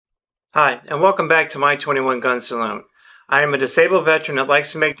Hi, and welcome back to my 21 Gun Saloon. I am a disabled veteran that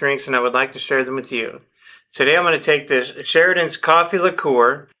likes to make drinks, and I would like to share them with you. Today I'm going to take this Sheridan's coffee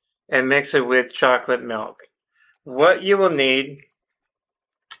liqueur and mix it with chocolate milk. What you will need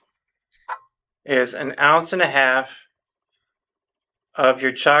is an ounce and a half of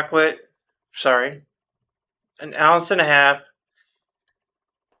your an ounce and a half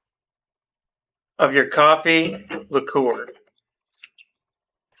of your coffee liqueur.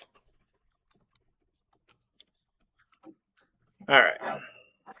 All right.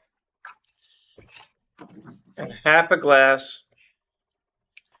 And half a glass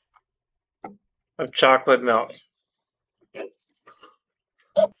of chocolate milk.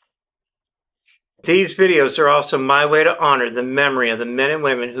 These videos are also my way to honor the memory of the men and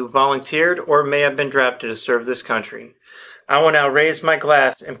women who volunteered or may have been drafted to serve this country. I will now raise my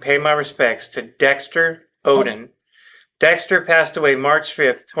glass and pay my respects to Dexter Oden. Dexter passed away March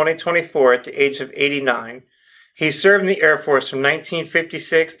 5th, 2024 at the age of 89. He served in the Air Force from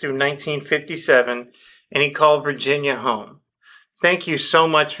 1956 through 1957, and he called Virginia home. Thank you so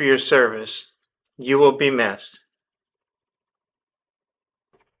much for your service. You will be missed.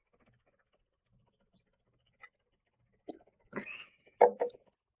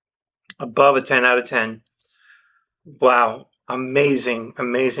 Above a 10 out of 10. Wow. Amazing,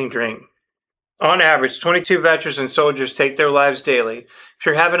 amazing drink. On average, 22 veterans and soldiers take their lives daily. If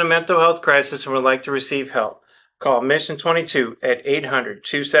you're having a mental health crisis and would like to receive help, call Mission 22 at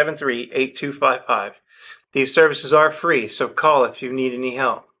 800-273-8255. These services are free, so call if you need any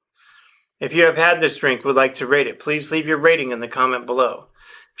help. If you have had this drink and would like to rate it, please leave your rating in the comment below.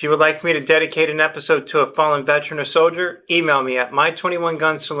 If you would like me to dedicate an episode to a fallen veteran or soldier, email me at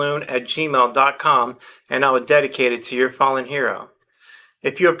my21gunsaloon@gmail.com and I will dedicate it to your fallen hero.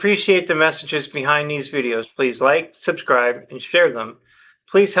 If you appreciate the messages behind these videos, please like, subscribe, and share them.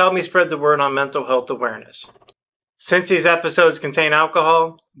 Please help me spread the word on mental health awareness. Since these episodes contain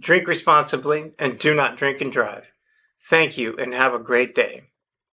alcohol, drink responsibly and do not drink and drive. Thank you and have a great day.